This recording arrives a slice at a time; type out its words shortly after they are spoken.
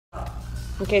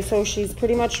Okay, so she's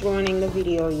pretty much ruining the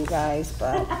video, you guys,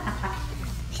 but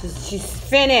she's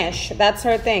finished. That's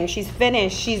her thing. She's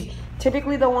finished. She's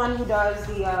typically the one who does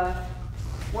the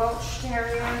Welsh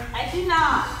Terrier. I do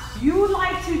not. You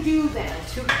like to do them,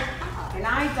 and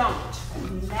I don't.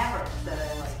 Never that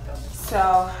I like them.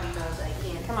 So, Because I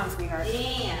can't. come on, sweetheart.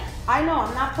 Damn. I know,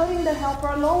 I'm not putting the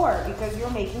helper lower because you're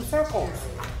making circles.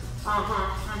 And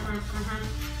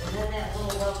then that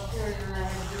little Welsh Terrier I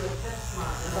had to do a test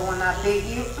mark. The one that bit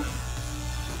you. No,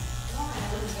 I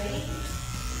was baby.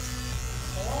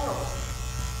 Horrible.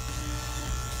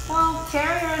 Well,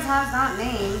 terriers has that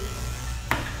name.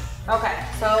 Okay,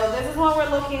 so this is what we're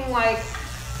looking like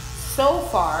so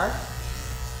far.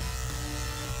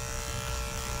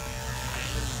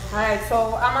 All right,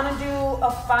 so I'm gonna do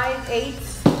a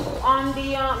 5/8 on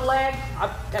the leg.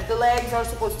 The legs are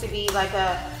supposed to be like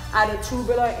at a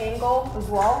tubular angle as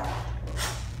well.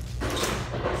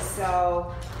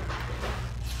 So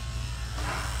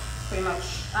pretty much.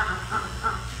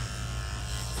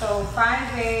 So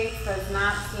 5/8 does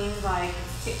not seem like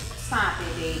stop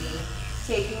it, baby.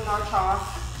 Taking much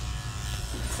off.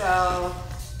 So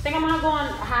I think I'm gonna go on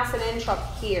 1/2 inch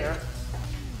up here.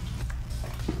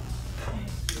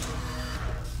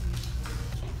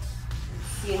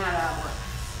 See how that works.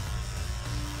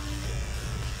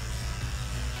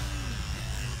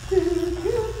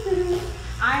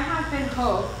 I have been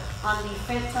hooked on the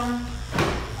Phantom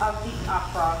of the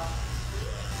Opera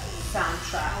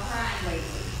soundtrack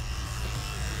lately.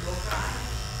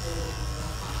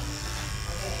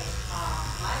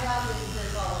 My dog is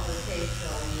just all over the cage, so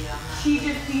yeah. She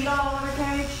just peed all over the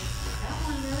cage? That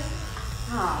one really?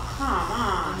 Oh, come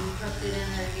on. You tucked it in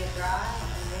there to get dry,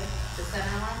 and then the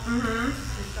center one?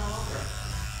 Just all over it.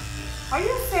 Are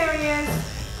you serious?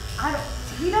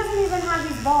 He doesn't even have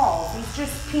his balls. He's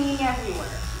just peeing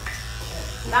everywhere.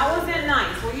 That wasn't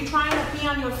nice. Were you trying to pee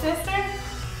on your sister?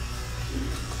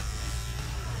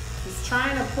 He's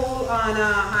trying to pull on,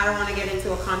 I don't want to get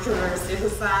into a controversy,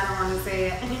 so I don't want to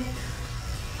say it.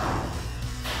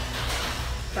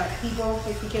 But people,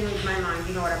 if you can read my mind,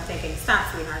 you know what I'm thinking.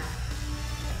 Stop, sweetheart.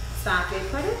 Stop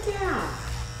it. Put it down.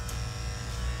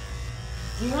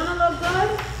 Do you want to look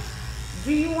good?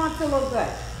 Do you want to look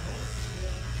good?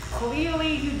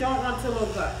 Clearly, you don't want to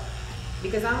look good.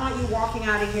 Because I want you walking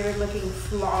out of here looking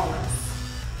flawless.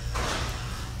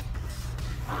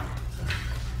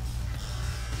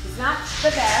 It's not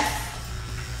the best,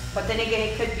 but then again,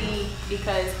 it could be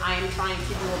because I am trying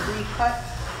to do a brief cut.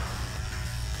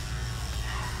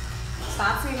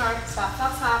 Stop, sweetheart. Stop,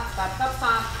 stop, stop. Stop, stop,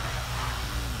 stop.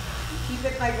 Keep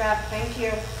it like that. Thank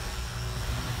you.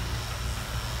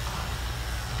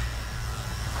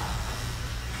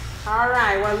 All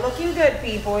right, we're looking good,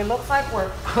 people. It looks like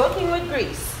we're cooking with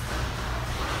grease.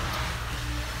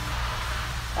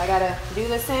 I gotta do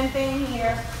the same thing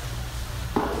here.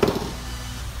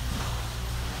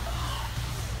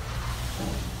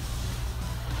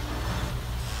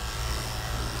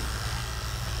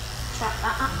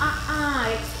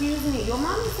 Excuse me. Your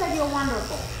mommy said you're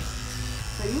wonderful.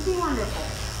 So you be wonderful.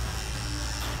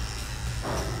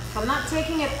 So I'm not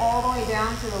taking it all the way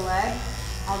down to the leg.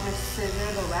 I'll just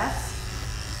scissor the rest.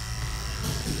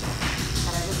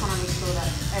 But I just want to make sure that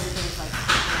everything's like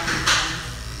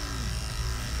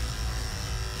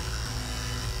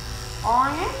oh,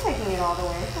 I am taking it all the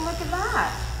way. So look at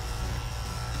that.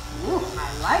 Ooh, I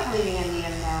like leaving in the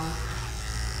end now.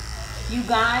 You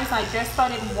guys, I just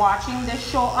started watching this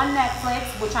show on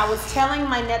Netflix, which I was telling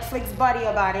my Netflix buddy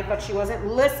about it, but she wasn't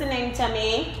listening to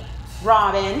me,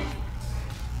 Robin.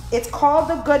 It's called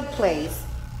The Good Place.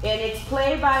 And it's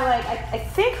played by, like, I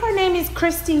think her name is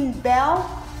Kristen Bell.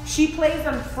 She plays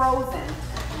on Frozen.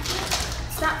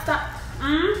 Stop, stop.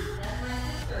 That's my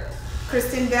sister.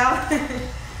 Kristen Bell.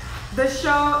 The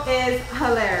show is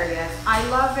hilarious. I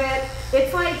love it.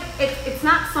 It's like, it's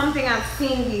not something I've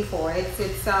seen before.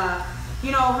 It's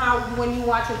you know how when you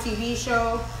watch a TV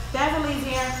show, Beverly's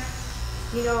here.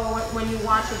 You know, when you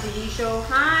watch a TV show,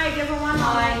 hi, give her one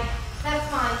line. That's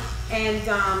fine. And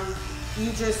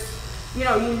you just, you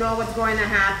know what's going to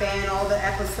happen, all the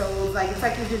episodes. Like, it's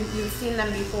like you've seen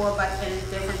them before, but in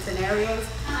different scenarios.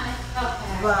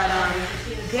 Okay. But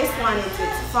this one, it's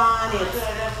fun,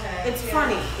 it's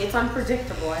funny, it's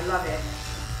unpredictable. I love it.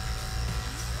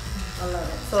 I love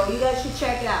it. So you guys should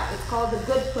check it out. It's called The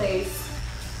Good Place.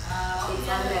 It's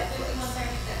on Netflix.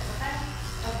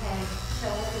 Okay. So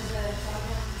what is the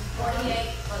 48?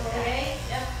 48?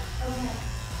 Yep. Okay.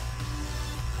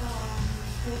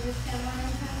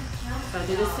 So I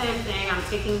do the same thing. I'm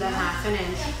taking the 1/2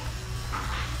 inch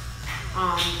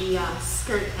on the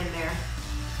skirt in there.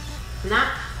 Not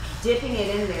dipping it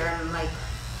in there. I'm like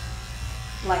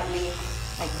lightly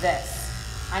like this.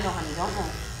 I know, honey, don't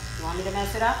move. You want me to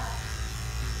mess it up?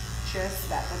 Just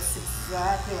that. That's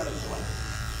exactly what I'm doing.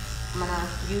 I'm gonna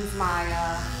use my,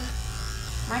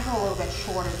 might go a little bit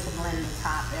shorter to blend the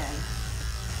top in.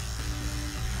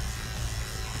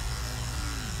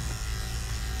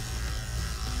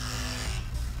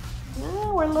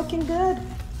 Oh, we're looking good.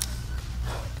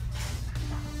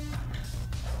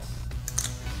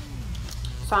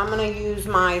 So I'm gonna use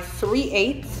my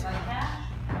 3/8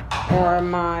 or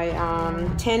my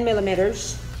 10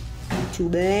 millimeters to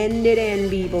blend it in,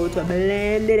 people, to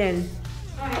blend it in.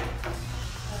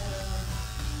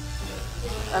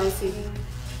 Let me see.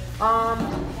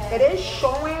 It is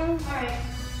showing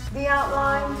the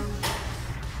outline.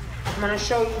 I'm gonna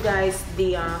show you guys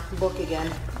the book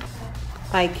again.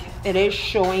 Like, it is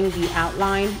showing the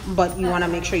outline, but you wanna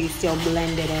make sure you still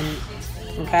blend it in,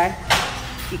 okay?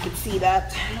 You can see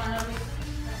that.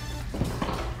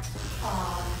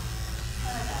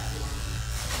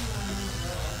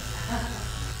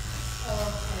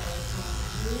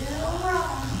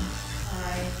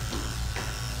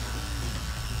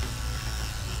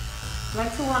 I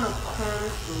like to run a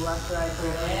comb left, right,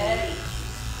 right.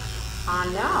 I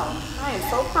know. I am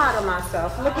so proud of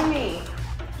myself. Look at me.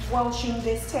 Welshing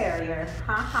this terrier.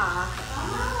 Ha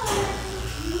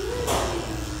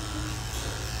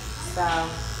So,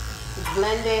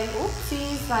 blending.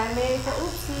 Oopsies. I made the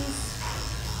oopsies.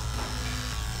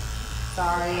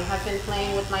 Sorry. I've been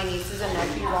playing with my nieces and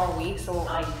nephews all week, so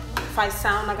like, if I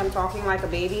sound like I'm talking like a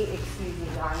baby, excuse me,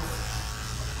 guys.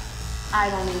 I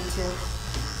don't need to.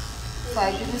 So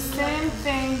I do the same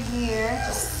thing here.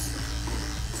 Just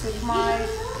take my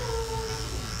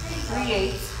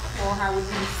 3/8, or how would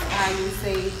you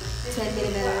say 10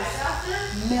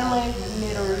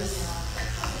 millimeters.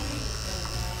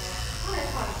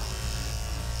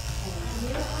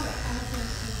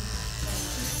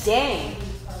 Dang,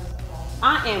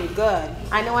 I am good.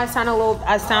 I know I sound a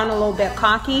little bit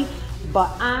cocky, but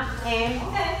I am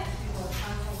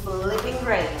flipping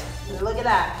great. Look at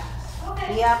that.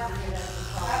 Yep.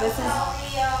 This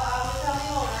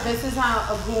is how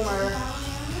a groomer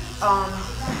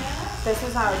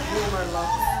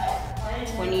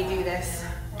looks when you do this.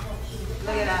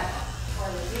 Look at that.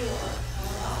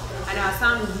 I know I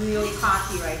sound really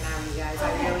cocky right now, you guys.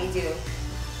 I really do.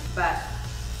 But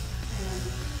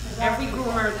every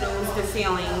groomer knows the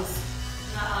feelings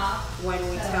when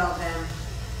we tell them.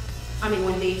 I mean,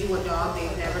 when they do a dog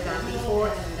they've never done before,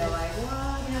 and they're like,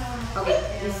 what? Okay,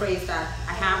 rephrase that.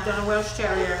 I have done a Welsh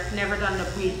Terrier, never done the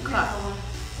breed cut.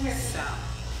 So,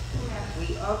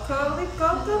 we are cool.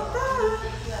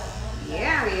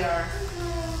 Yeah, we are.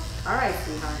 All right,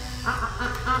 sweetheart.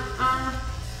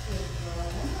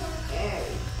 There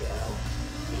we go.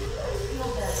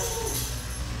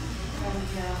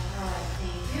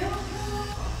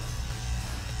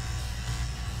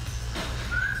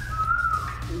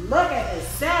 Look at this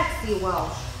sexy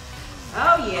Welsh.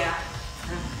 Oh yeah.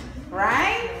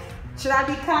 Right? Should I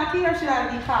be cocky or should I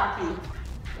be cocky?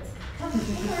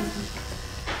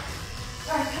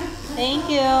 Thank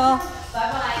you.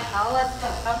 Bye-bye.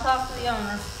 I'll talk to the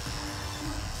owner.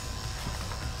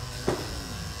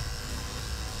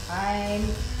 I'm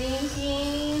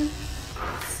thinking.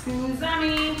 Excuse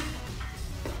me.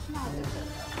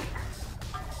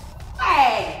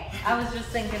 Hey! I was just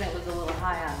thinking it was a little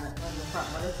high on the front,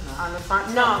 but it's not. On the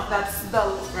front? No, that's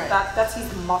that's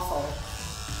his muscle.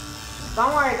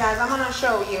 Don't worry, guys. I'm gonna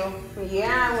show you.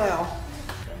 Yeah, I will.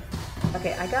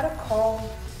 Okay, I'm gonna call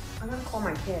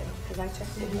my kid because I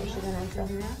checked in here. She's gonna answer.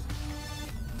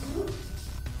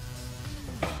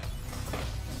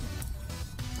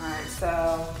 All right,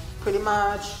 so pretty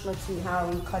much, let's see how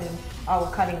we cutting. Oh,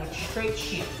 we're cutting with straight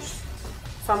shears.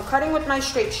 So I'm cutting with my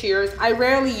straight shears. I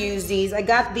rarely use these. I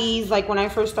got these like when I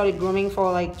first started grooming for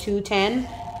like $2.10,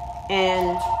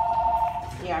 and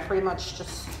yeah, I pretty much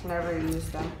just never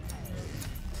used them.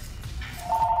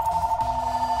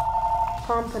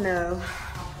 Pompano.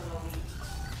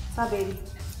 What's up, baby?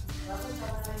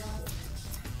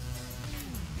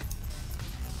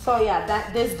 So yeah,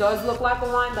 this does look like a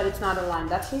line, but it's not a line.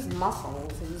 That's his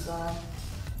muscles. He's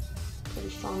pretty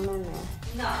strong man there.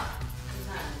 No, it's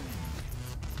not.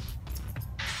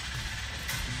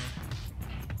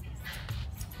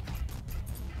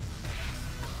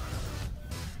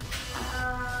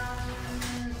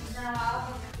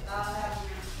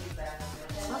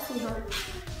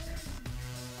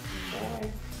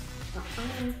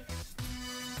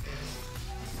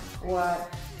 What?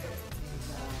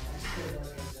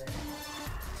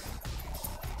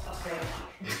 Okay.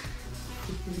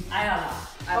 I don't know.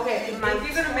 Okay, if you're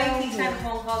gonna make these kind of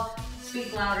phone calls,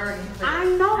 speak louder. I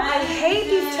know. I hate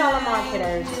these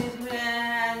telemarketers.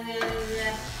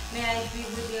 May I speak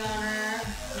with the owner?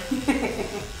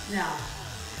 No.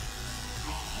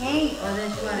 I hate. Or then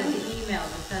she wanted to email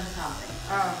to send something.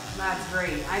 Oh, that's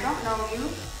great. I don't know you.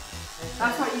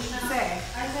 That's what you should say.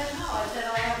 I said no. I said,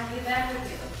 oh, I have to get back with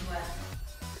you. She went,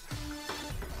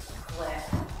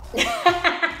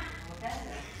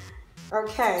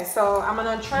 Okay, so I'm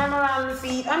gonna trim around the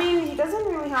feet. I mean, he doesn't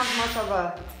really have much of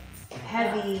a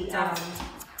heavy.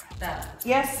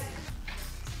 Yes.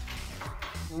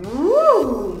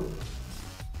 Ooh.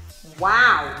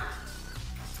 Wow.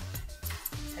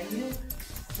 Are you?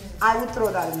 I would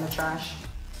throw that in the trash.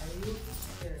 Are you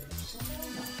serious?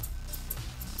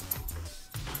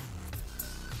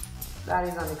 That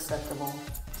is unacceptable.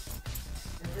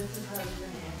 And this is how you're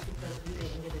gonna ask because we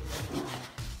didn't get it done.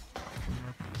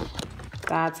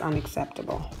 That's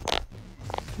unacceptable.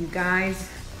 You guys.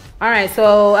 All right,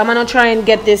 so I'm gonna try and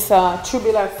get this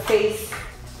tubular face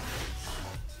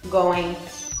going.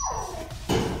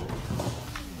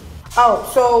 Oh,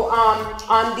 so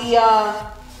on the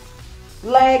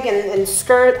leg and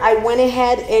skirt, I went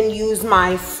ahead and used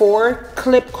my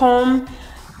 4-clip comb,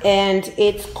 and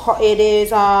it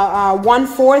is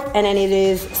 1/4, and then it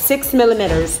is 6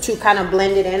 millimeters to kind of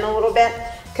blend it in a little bit,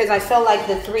 because I felt like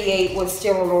the 3/8 was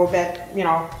still a little bit, you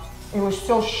know, it was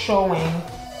still showing.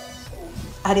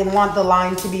 I didn't want the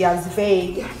line to be as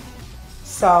vague.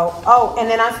 So, oh, and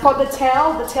then as for the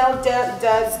tail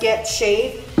does get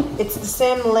shaved. It's the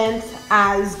same length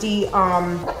as the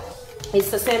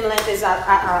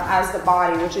as the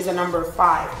body, which is a number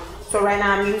 5. So right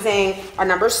now I'm using a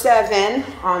number 7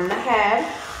 on the head.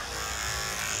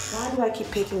 Why do I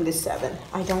keep picking this 7?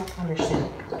 I don't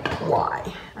understand why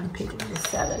I'm picking this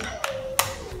 7.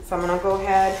 So I'm gonna go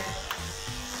ahead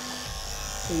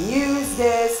and use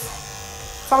this.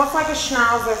 It's almost like a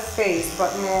schnauzer face,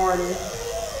 but more,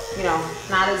 you know,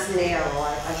 not as narrow,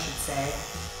 I should say.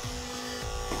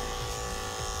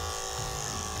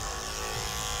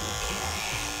 Okay.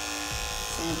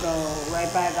 So go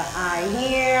right by the eye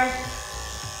here.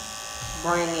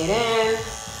 Bring it in.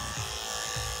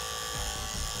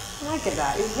 Look at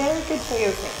that. It's very good for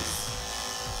your face.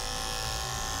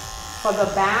 For the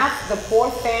back, the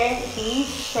poor thing, he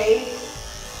shaked.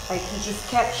 Like, he just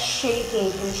kept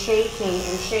shaking and shaking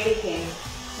and shaking.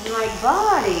 I'm like,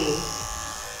 buddy.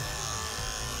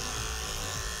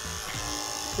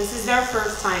 This is their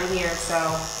first time here, so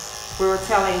we were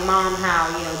telling Mom how,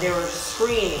 you know, they were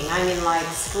screaming. I mean, like,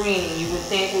 screaming. You would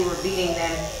think we were beating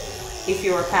them if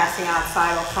you were passing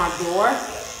outside our front door.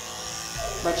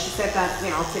 But she said that, you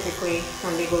know, typically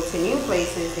when they go to new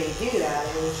places, they do that.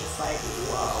 And it was just like,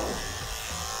 whoa.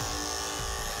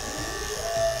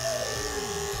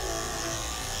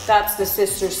 That's the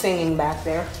sister singing back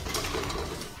there.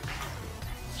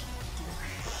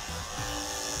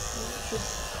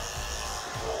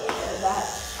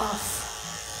 That's us.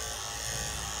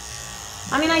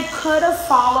 I mean, I could have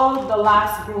followed the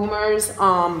last groomer's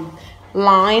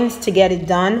lines to get it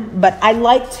done, but I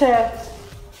like to,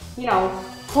 you know,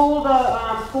 pull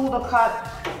the cut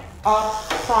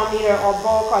up from either or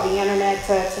book or the internet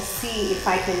to see if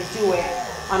I can do it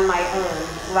on my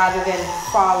own rather than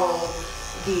follow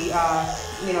the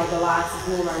you know, the last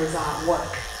groomer's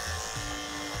work.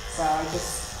 So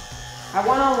I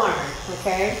want to learn,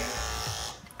 okay?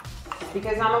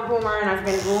 Because I'm a groomer and I've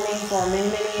been grooming for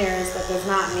many years, that does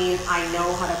not mean I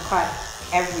know how to cut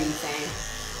everything.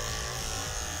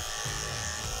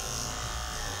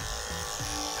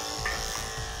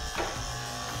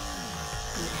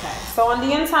 Okay, so on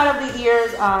the inside of the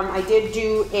ears, I did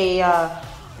do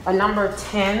a number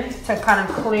 10 to kind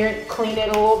of clean it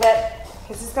a little bit,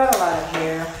 because it's got a lot of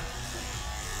hair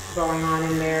going on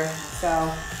in there.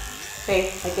 So, see,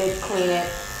 I did clean it.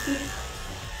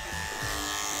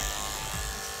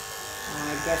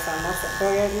 I guess I must have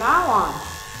put it now on.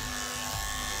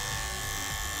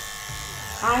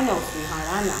 I know, sweetheart,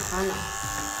 I know.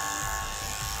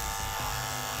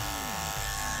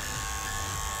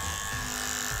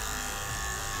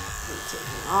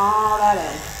 Taking all that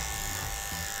in.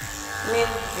 I mean,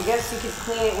 I guess you could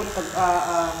clean it with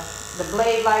the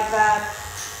blade like that,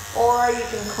 or you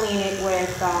can clean it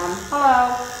with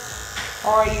hello,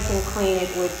 or you can clean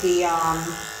it with the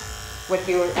with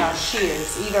your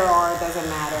shears. Either or, it doesn't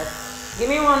matter. Give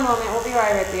me one moment, we'll be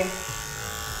right with you.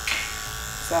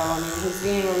 So, I mean, he's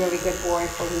being a really good boy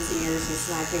for his ears. He's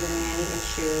not giving me any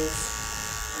issues.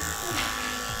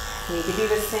 And you can do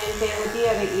the same thing with the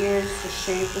other ears. Just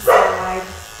shave the side.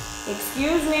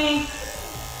 Excuse me.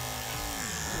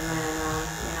 And then,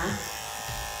 you know,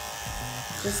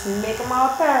 just make them all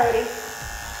 30.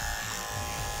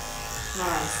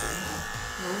 Alright, sweetheart.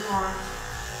 One more.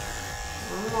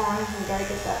 One more. We gotta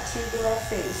get that tubular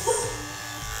face.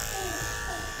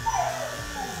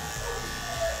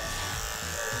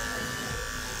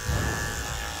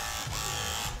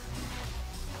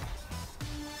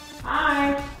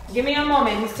 Hi. Give me a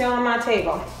moment. He's still on my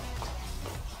table.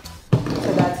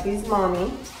 So that's his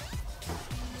mommy.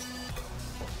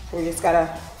 We just gotta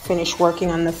finish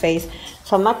working on the face.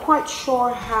 So I'm not quite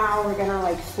sure how we're gonna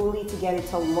like fully to get it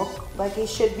to look like it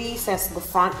should be since the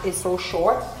front is so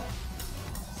short.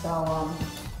 So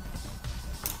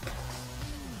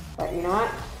but you know what?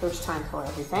 First time for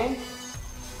everything.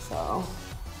 So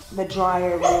the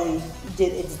dryer really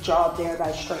did its job there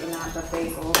by straightening out the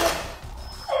face a little bit.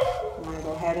 I'm gonna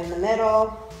go ahead in the middle,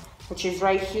 which is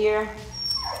right here,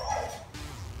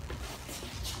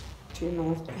 to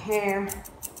remove the hair.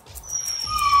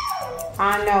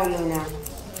 I know, Luna.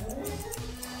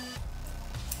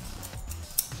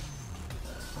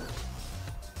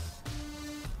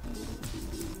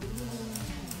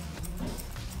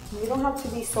 You don't have to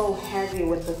be so heavy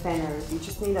with the thinners. You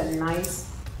just need a nice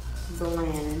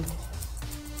blend.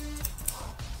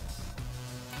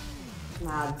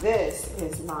 Now this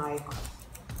is my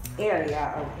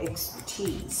area of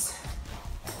expertise.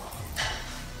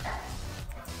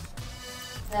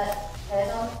 That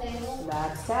head on the table?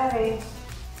 That's Teddy.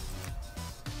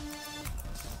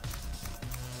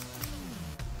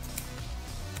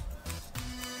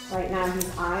 Right now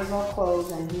his eyes are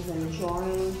closed and he's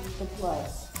enjoying the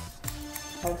bliss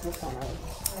of the summer.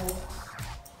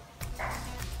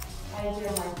 I do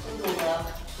my poodle love.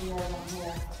 She has my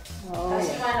hair. Oh, I was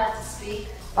yeah. trying not to speak.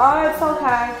 Oh, it's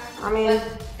okay. I mean,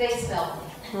 But they smell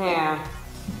me. yeah.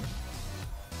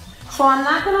 So I'm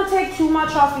not gonna take too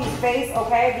much off his face,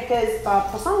 okay? Because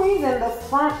for some reason the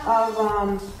front of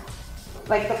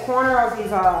like the corner of his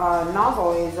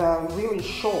nozzle is really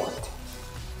short.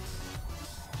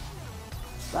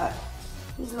 But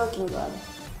he's looking good.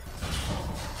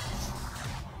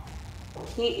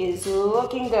 He is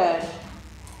looking good.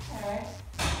 Alright.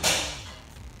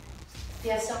 Do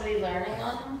you have somebody learning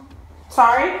on him?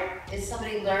 Sorry? Is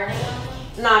somebody learning on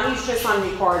him? No, he's just on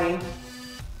recording.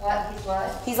 What? He's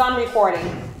what? He's on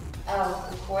recording. Oh,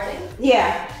 recording?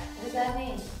 Yeah. What does that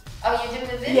mean? Oh, you're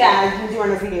doing a video? Yeah, I'm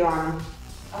doing a video on him.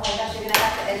 Oh my gosh, you're gonna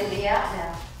have to edit me out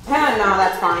now. Hell no,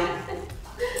 that's fine.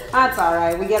 That's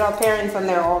alright. We get our parents on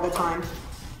there all the time.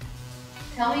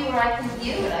 Tell me where I can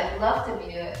view it. I'd love to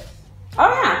view it.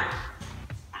 Oh yeah.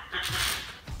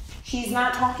 She's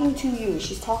not talking to you.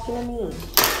 She's talking to me.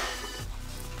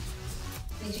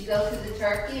 Did you go through the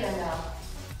turkey or no?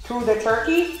 Through the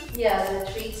turkey? Yeah,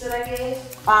 the treats that I gave.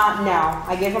 No.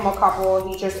 I gave him a couple.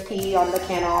 He just peed on the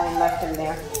kennel and left him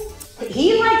there.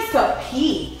 He likes to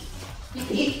pee.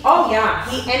 Oh yeah.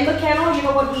 He in the kennel. You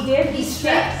know what he did? He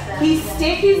stick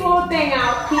his little thing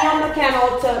out, pee on the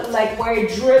kennel to like where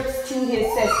it drips to his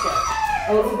sister.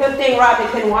 It was a good thing Robin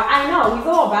couldn't watch. I know he's a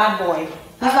little bad boy.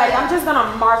 He's like, I'm just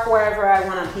gonna mark wherever I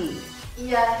want to pee.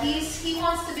 Yeah, he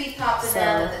wants to be top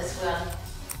banana this one.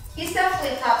 He's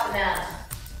definitely top banana.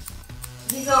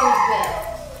 He's always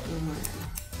been.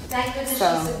 Thank goodness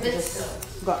she submits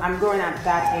to him. I'm going at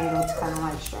that angle to kind of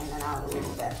like straighten it out a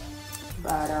little bit.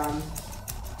 But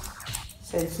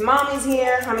since mom is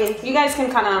here, I mean, you guys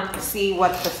can kind of see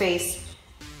what the face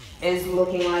is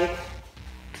looking like.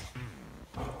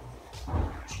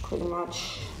 Pretty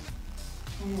much.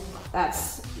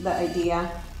 That's the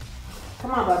idea.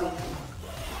 Come on, Bubby.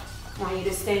 I want you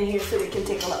to stand here so we can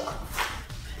take a look.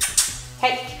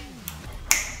 Hey,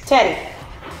 Teddy.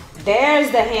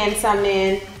 There's the handsome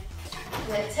man.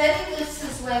 Yeah, Teddy lifts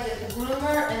his leg at the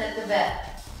groomer and at the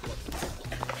vet.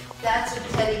 That's what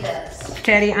Teddy does.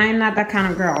 Teddy, I am not that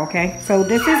kind of girl, okay? So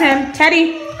this is him.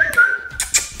 Teddy.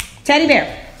 Teddy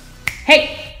bear.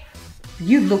 Hey,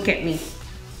 you look at me.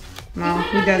 Well,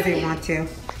 he doesn't want to.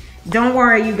 Don't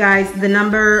worry, you guys. The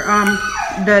number,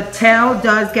 the tail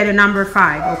does get a number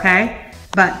 5, okay?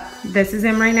 But this is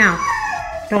him right now.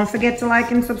 Don't forget to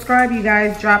like and subscribe, you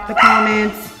guys. Drop the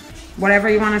comments. Whatever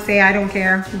you want to say, I don't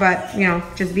care. But, you know,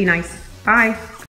 just be nice. Bye.